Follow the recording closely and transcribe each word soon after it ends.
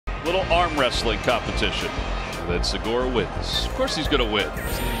Little arm wrestling competition that Segura wins. Of course he's going to win.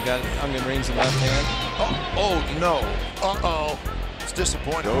 So you got onion rings in left hand. Oh no. Uh-oh. It's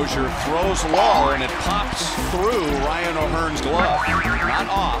disappointing. Dozier throws low and it pops through Ryan O'Hearn's glove. Not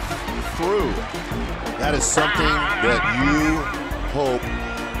off, through. That is something that you hope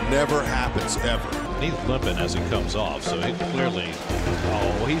never happens ever. He's limping as he comes off, so he clearly.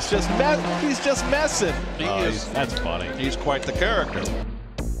 Oh, he's just messing. That's funny. He's quite the character.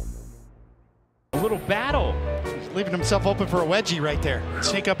 A little battle. He's leaving himself open for a wedgie right there.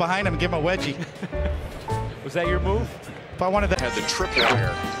 Sneak up behind him and give him a wedgie. Was that your move? If I wanted that. Had the triple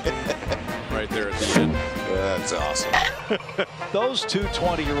here. Right there at the end. That's awesome. Those two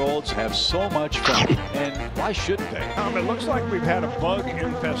 20-year-olds have so much fun, and why shouldn't they? It looks like we've had a bug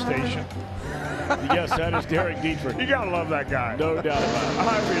infestation. Yes, that is Derek Dietrich. You gotta love that guy. No doubt about it.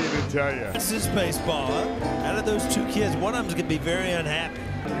 I mean to tell you. This is baseball. Huh? Out of those two kids, one of them's gonna be very unhappy.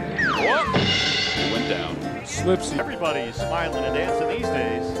 Whoa. Went down. Slipsy. Everybody's smiling and dancing these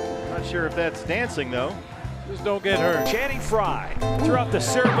days. Not sure if that's dancing though. Just don't get hurt. Channing Frye. Throughout the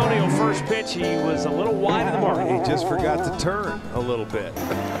ceremonial first pitch, he was a little wide of the mark. He just forgot to turn a little bit.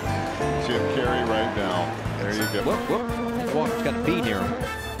 Jim Carrey right now. There you go. Whoop. Walker's got a bee near him.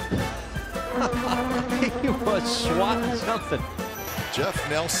 He was swatting something. Jeff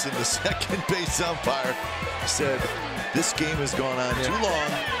Nelson, the second base umpire, said, "This game has gone on too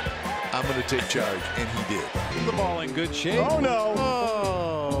long. I'm going to take charge," and he did. The ball in good shape. Oh no!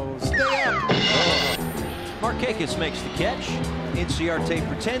 Oh, stay up. Markakis makes the catch. NCR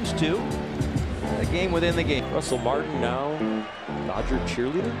pretends to. A game within the game. Russell Martin now Dodger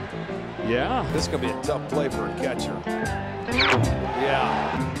cheerleader. Yeah. This is going to be a tough play for a catcher. Yeah.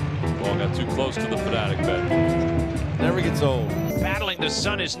 Ball got too close to the Fanatic bed. Never gets old. Battling the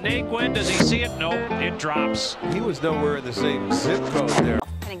sun is Naquin. Does he see it? No, it drops. He was nowhere in the same zip code there.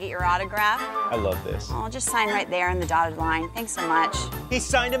 Can I get your autograph? I love this. I'll just sign right there in the dotted line. Thanks so much. He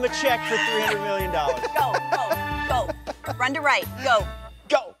signed him a check for $300 million. Go. Run to right. Go.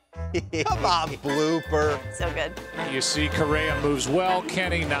 Go. Come on, blooper. So good. You see Correa moves well.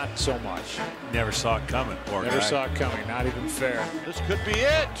 Kenny, not so much. Never saw it coming. Poor Never guy. saw it coming. Not even fair. This could be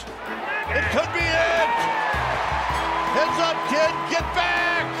it. It could be it. Heads up, kid. Get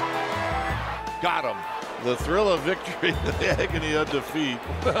back. Got him. The thrill of victory, the agony of defeat.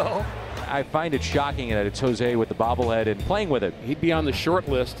 Well, I find it shocking that it's Jose with the bobblehead and playing with it. He'd be on the short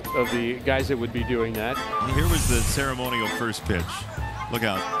list of the guys that would be doing that. Here was the ceremonial first pitch. Look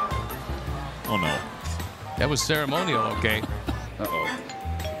out. Oh, no. That was ceremonial, okay? Uh-oh.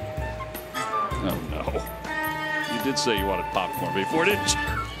 Oh, no. You did say you wanted popcorn before, didn't you?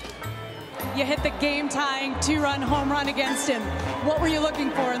 You hit the game-tying two-run home run against him. What were you looking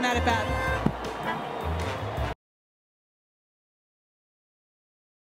for in that at-bat?